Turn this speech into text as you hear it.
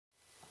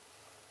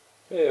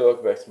Hey,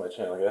 welcome back to my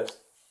channel, guys.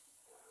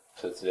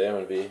 So today I'm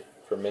going to be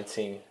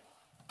fermenting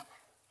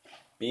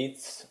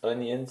beets,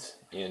 onions,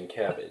 and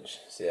cabbage.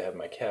 See, I have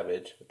my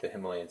cabbage with the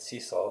Himalayan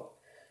sea salt,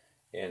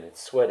 and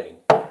it's sweating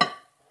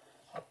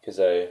because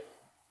I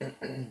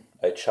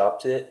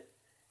chopped it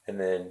and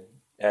then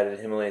added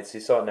Himalayan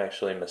sea salt and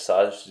actually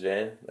massaged it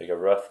in, like a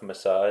rough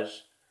massage,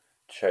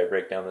 to try to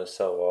break down those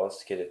cell walls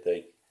to get it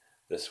like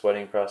the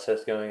sweating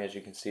process going. As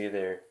you can see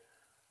there,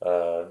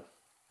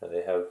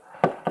 they have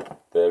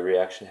the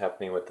reaction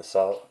happening with the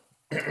salt.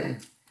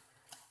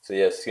 So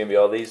yes, it's going to be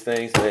all these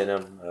things, and then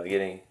I'm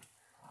getting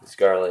this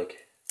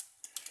garlic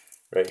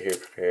right here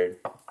prepared.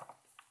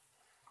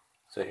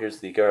 So here's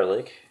the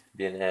garlic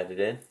being added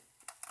in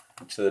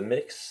to the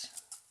mix.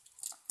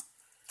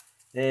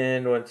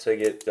 And once I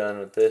get done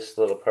with this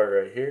little part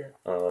right here,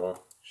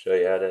 I'll show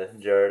you how to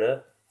jar it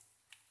up.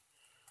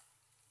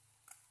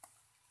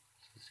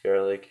 This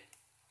garlic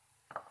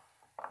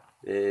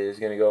is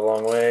going to go a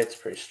long way. It's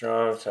pretty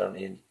strong, so I don't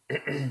need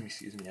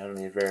excuse me, I don't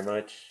need very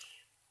much.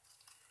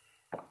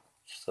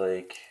 Just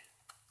like,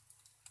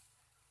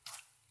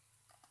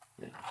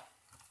 yeah.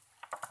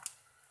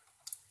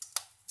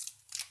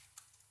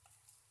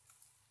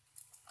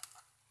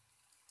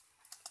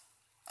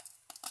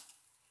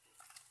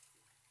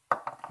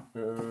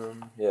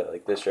 Yeah,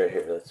 like this right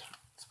here, that's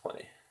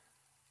plenty.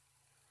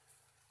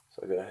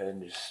 So I'll go ahead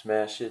and just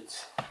smash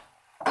it,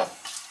 and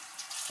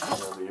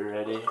it'll be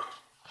ready to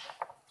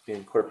be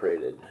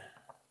incorporated.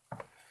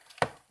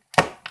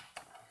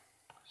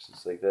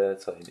 Just like that,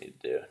 that's all you need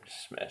to do.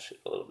 Just smash it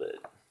a little bit.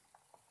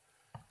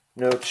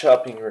 No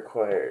chopping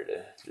required,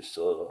 just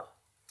a little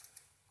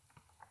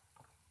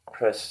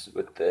press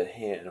with the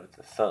hand, with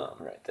the thumb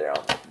right there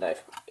on the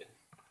knife blade.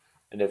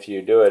 And if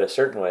you do it a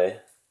certain way,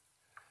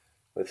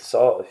 with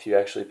salt, if you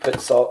actually put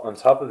salt on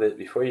top of it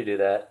before you do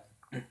that,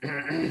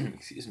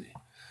 excuse me,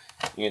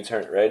 you can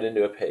turn it right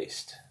into a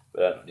paste.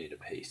 But I don't need a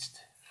paste.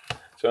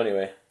 So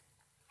anyway,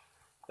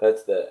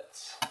 that's that.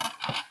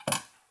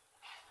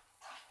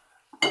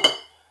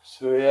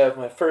 So we have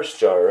my first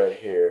jar right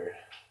here.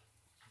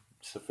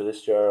 So for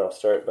this jar, I'll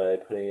start by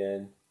putting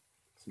in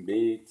some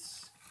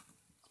beets,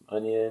 some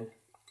onion,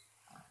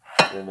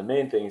 and then the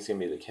main thing is going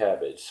to be the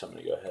cabbage. So I'm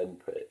going to go ahead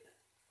and put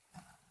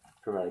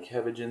my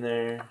cabbage in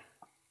there.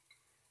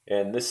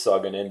 And this is all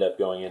going to end up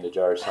going into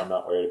jars, so I'm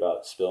not worried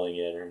about spilling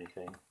it or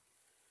anything.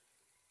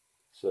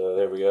 So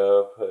there we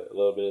go. Put a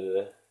little bit of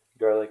the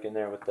garlic in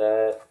there with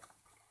that.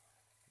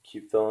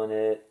 Keep filling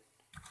it.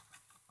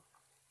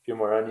 A few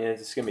more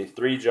onions. It's going to be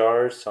 3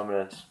 jars, so I'm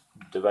going to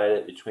divide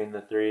it between the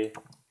 3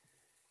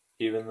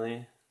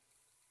 evenly.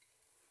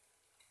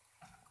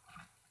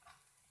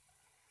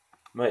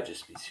 Might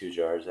just be 2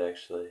 jars,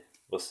 actually.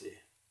 We'll see.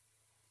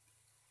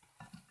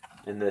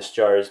 And this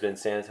jar has been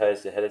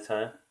sanitized ahead of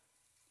time.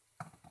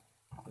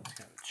 It's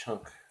kind of a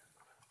chunk of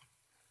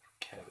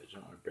cabbage.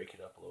 I'm going to break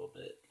it up a little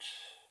bit.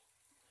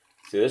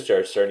 See, this jar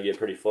is starting to get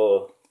pretty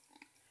full.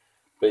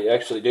 But you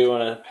actually do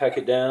want to pack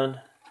it down.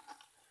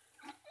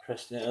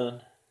 Press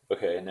down.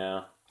 Okay,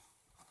 now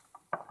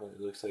it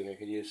looks like I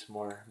could use some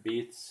more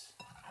beets.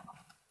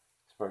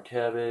 Some more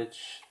cabbage.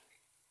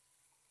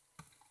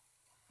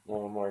 A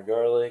little more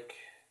garlic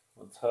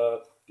on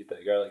top. Get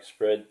that garlic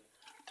spread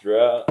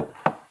throughout.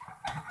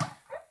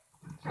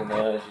 So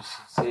now, as you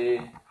can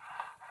see,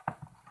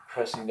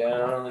 pressing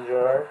down on the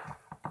jar.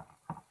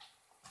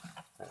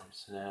 Right,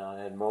 so now I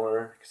add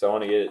more because I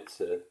want to get it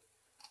to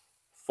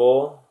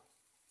full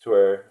to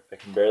where I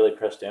can barely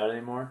press down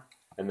anymore,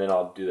 and then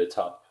I'll do the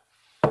top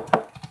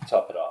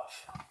it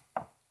off.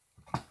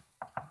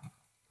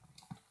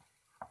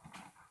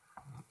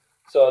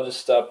 So I'll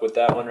just stop with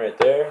that one right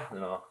there,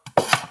 and I'll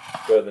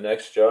go to the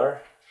next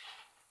jar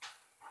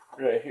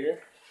right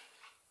here.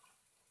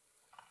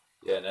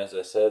 Yeah, and as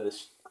I said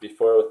this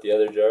before with the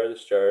other jar,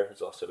 this jar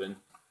has also been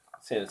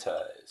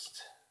sanitized.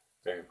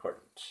 Very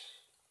important.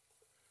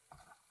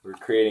 We're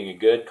creating a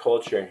good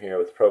culture in here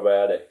with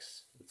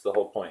probiotics. That's the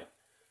whole point.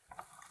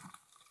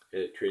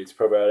 It creates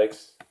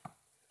probiotics,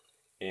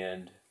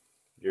 and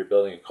you're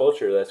building a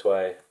culture. That's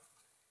why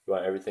you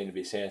want everything to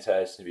be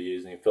sanitized, to be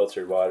using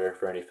filtered water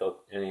for any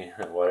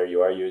water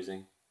you are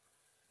using.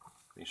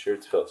 Make sure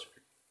it's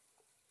filtered.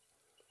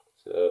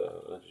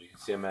 So as you can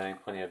see, I'm adding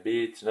plenty of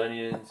beets and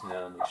onions.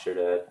 Now make sure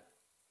to add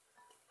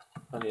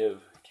plenty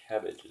of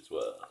cabbage as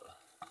well.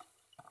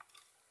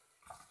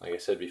 Like I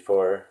said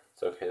before,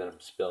 it's okay that I'm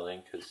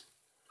spilling because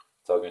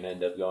it's all going to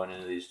end up going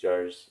into these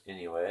jars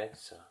anyway.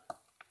 So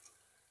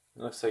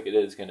it looks like it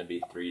is going to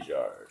be 3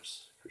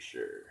 jars for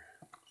sure.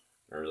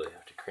 I really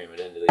have to cream it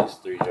into these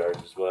 3 jars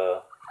as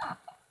well.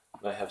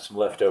 Might have some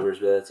leftovers,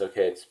 but that's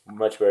okay. It's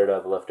much better to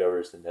have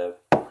leftovers than to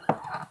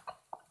have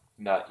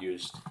not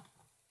used,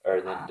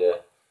 or than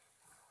to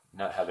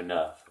not have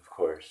enough, of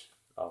course.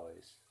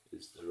 Always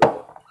is the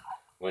rule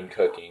when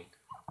cooking.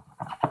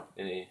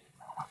 Any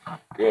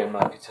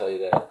grandma could tell you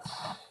that.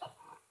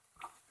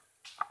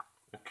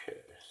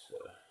 Okay,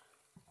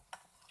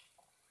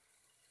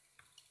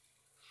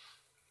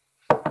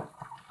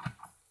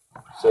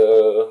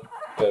 so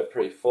got it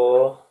pretty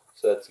full,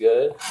 so that's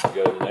good. We'll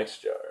go to the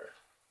next jar.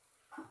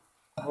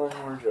 One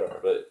more jar,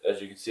 but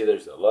as you can see,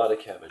 there's a lot of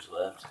cabbage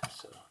left,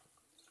 so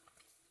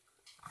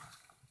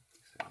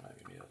I'm not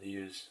going to be able to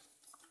use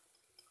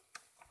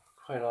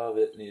quite all of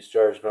it in these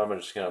jars, but I'm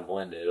just going to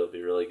blend it. It'll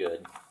be really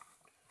good.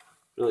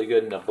 Really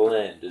good in a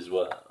blend as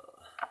well.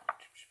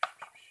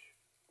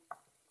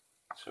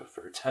 So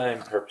for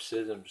time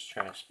purposes, I'm just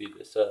trying to speed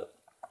this up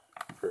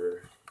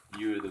for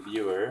you, the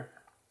viewer.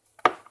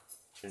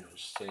 You're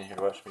just sitting here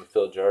watching me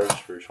fill jars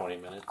for 20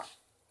 minutes.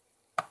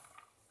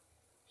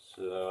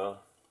 So,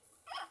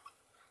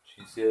 as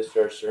you can see, this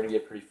jar's starting to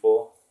get pretty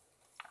full.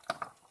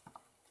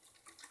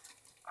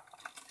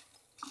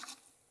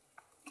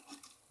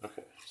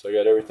 Okay, so I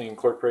got everything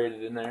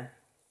incorporated in there.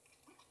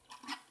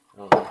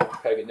 I'm going to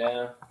pack it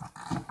down.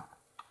 So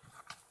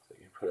I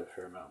can put a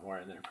fair amount more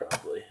in there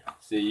probably.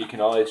 See, you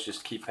can always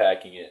just keep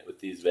packing it with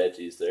these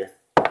veggies there.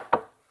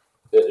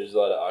 There's a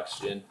lot of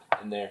oxygen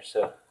in there,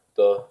 so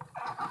they'll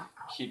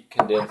keep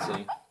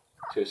condensing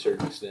to a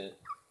certain extent.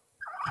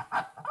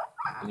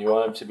 And you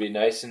want them to be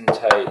nice and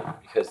tight,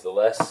 because the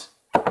less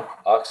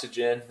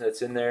oxygen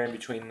that's in there in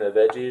between the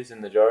veggies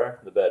and the jar,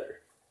 the better.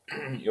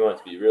 You want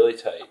it to be really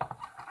tight.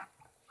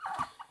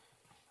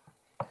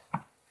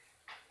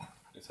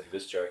 Looks like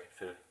this jar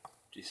can fit a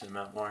decent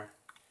amount more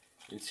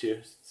into.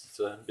 It's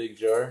a big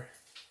jar.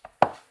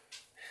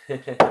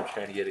 I'm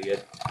trying to get a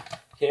good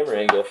camera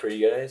angle for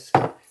you guys.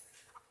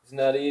 It's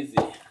not easy.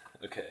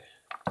 Okay.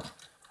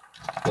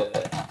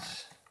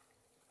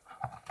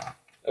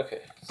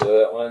 Okay, so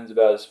that one's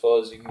about as full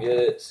as you can get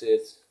it. See,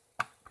 it's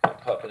kind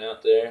of popping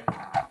out there.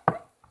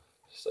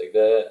 Just like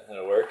that.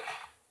 That'll work.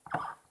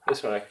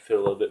 This one I can fit a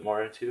little bit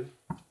more into.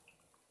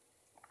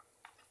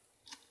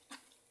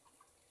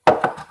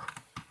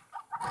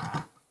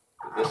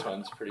 This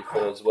one's pretty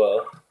full as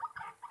well.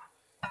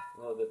 A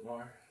little bit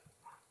more.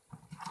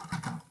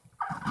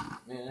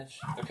 Manage.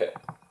 Okay,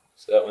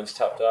 so that one's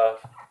topped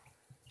off.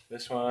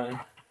 This one,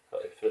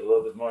 probably fit a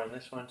little bit more in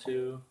this one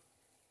too.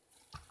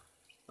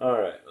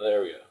 Alright, well,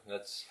 there we go.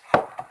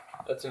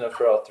 That's enough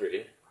for all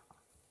three.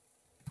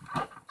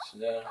 So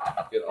now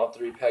get all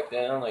three packed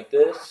down like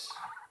this.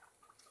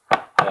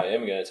 I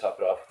am going to top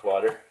it off with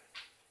water.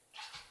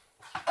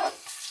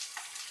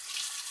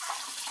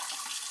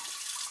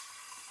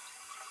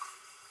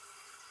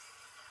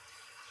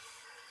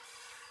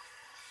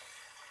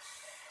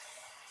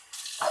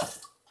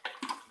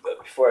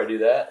 But before I do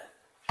that,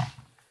 I'm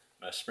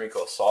going to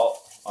sprinkle salt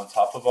on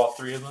top of all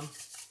three of them.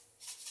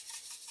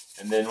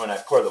 And then when I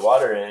pour the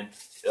water in,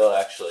 it'll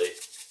actually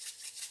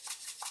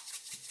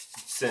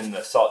send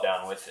the salt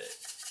down with it.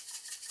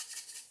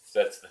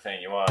 So that's the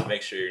thing, you want to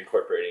make sure you're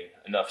incorporating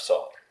enough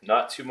salt.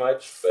 Not too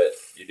much, but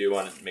you do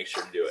want to make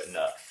sure to do it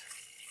enough.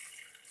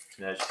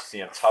 And as you can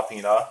see, I'm topping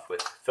it off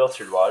with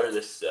filtered water.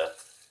 This is a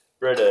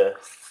Brita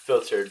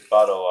filtered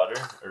bottle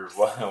water, or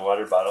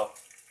water bottle.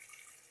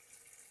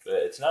 But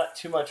it's not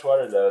too much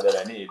water though that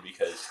I need,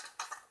 because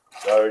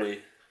it's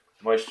already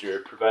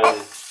moisture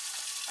provided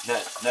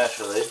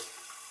naturally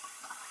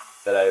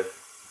that I've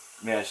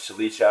managed to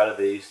leach out of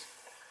these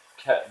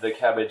the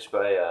cabbage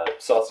by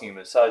salting and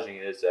massaging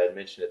it, as I had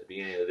mentioned at the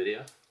beginning of the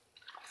video.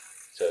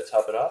 So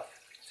top it off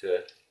to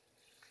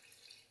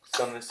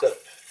sum this up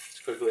as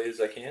quickly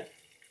as I can.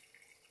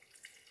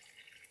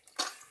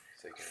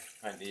 So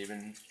I might need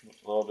even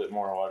a little bit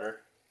more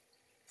water.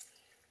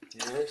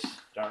 Yes,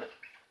 darn it.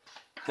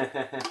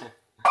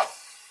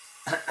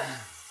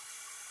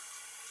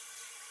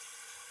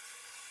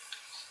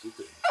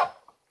 Stupid.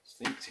 This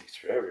thing takes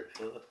forever to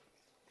fill up.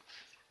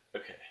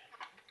 Okay,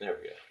 there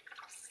we go.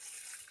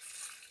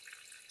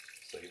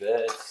 Just like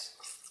that.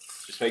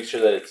 Just make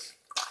sure that it's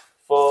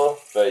full,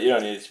 but you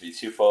don't need it to be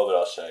too full, but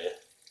I'll show you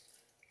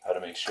how to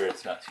make sure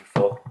it's not too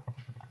full.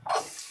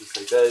 Just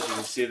like that, as you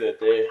can see that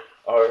they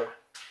are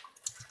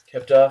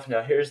kept off.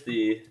 Now here's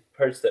the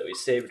parts that we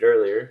saved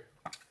earlier.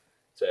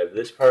 So I have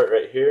this part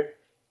right here.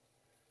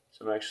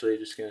 So I'm actually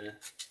just going to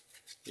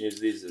use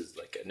these as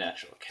like a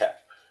natural cap.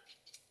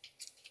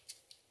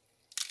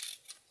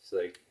 So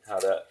like how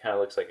that kind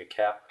of looks like a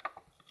cap.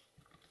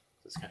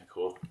 That's kind of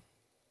cool.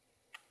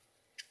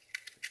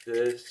 Like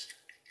this.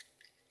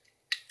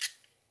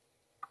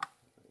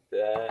 Like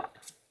that.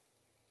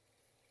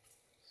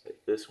 It's like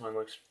this one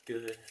looks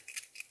good.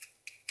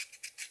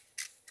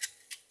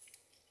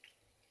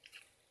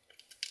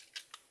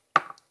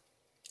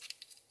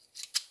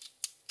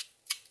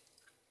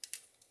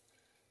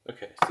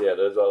 Okay, so yeah,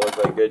 those all look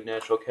like good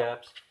natural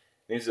caps.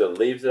 These are the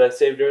leaves that I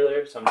saved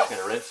earlier, so I'm just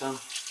going to rinse them.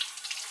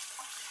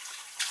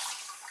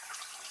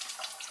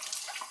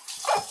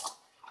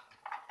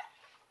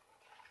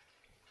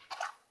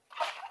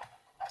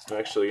 I'm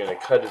actually going to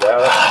cut it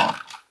out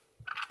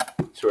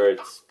to where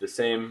it's the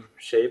same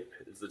shape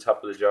as the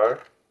top of the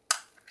jar.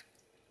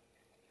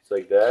 Just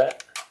like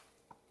that.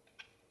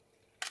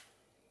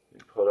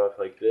 And pull it off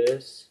like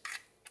this.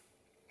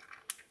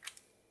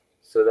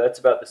 So that's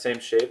about the same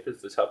shape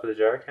as the top of the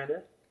jar, kind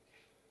of.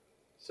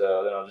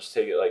 So then I'll just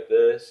take it like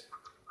this,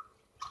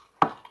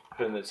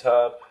 put it in the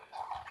top,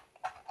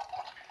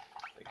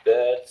 like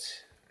that.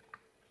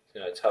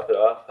 So I top it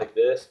off like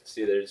this.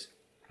 See, there's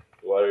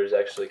The water is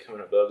actually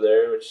coming above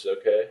there, which is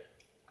okay.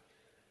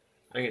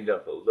 I can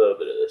dump a little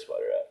bit of this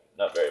water out.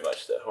 Not very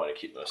much though. I want to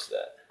keep most of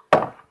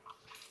that.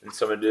 And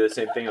so I'm going to do the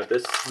same thing with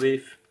this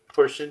leaf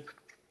portion.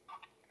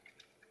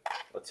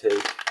 Let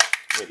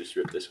me just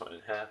rip this one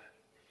in half.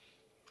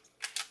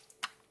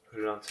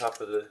 Put it on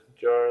top of the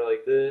jar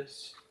like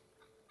this.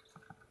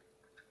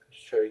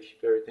 Just try to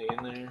keep everything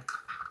in there.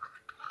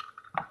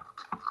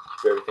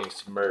 Keep everything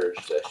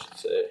submerged, I should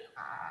say.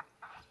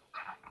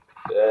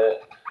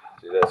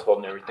 See, that's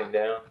holding everything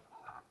down.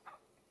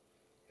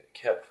 Got a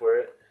cap for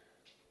it.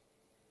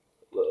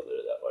 A little bit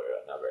of that water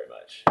out, not very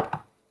much.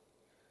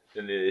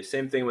 Then do the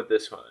same thing with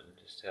this one.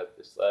 Just have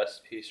this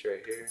last piece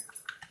right here.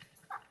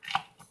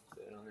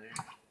 Put that on there.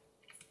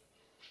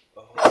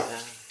 Oh, hold it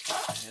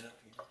down.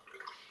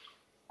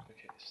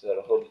 Okay, so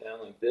that'll hold it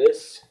down like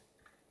this.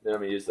 Then I'm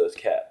going to use those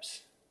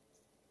caps.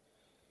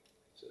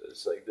 So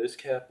it's like this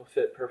cap will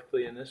fit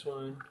perfectly in this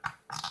one.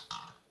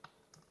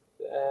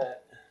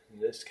 That.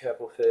 And this cap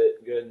will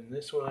fit good in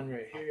this one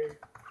right here.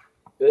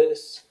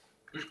 This.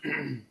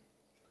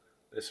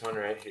 This one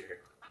right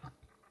here.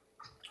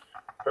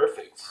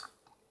 Perfect.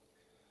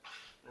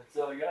 That's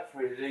all I got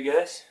for you today,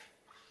 guys.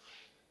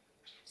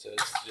 So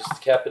it's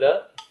just cap it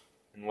up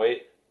and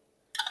wait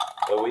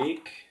a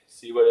week,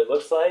 see what it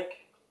looks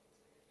like.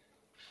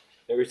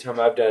 Every time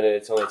I've done it,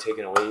 it's only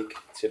taken a week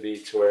to be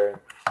to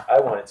where I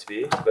want it to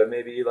be, but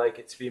maybe you like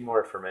it to be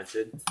more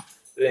fermented.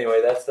 But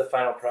anyway, that's the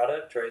final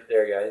product right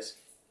there, guys.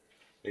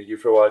 Thank you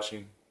for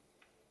watching.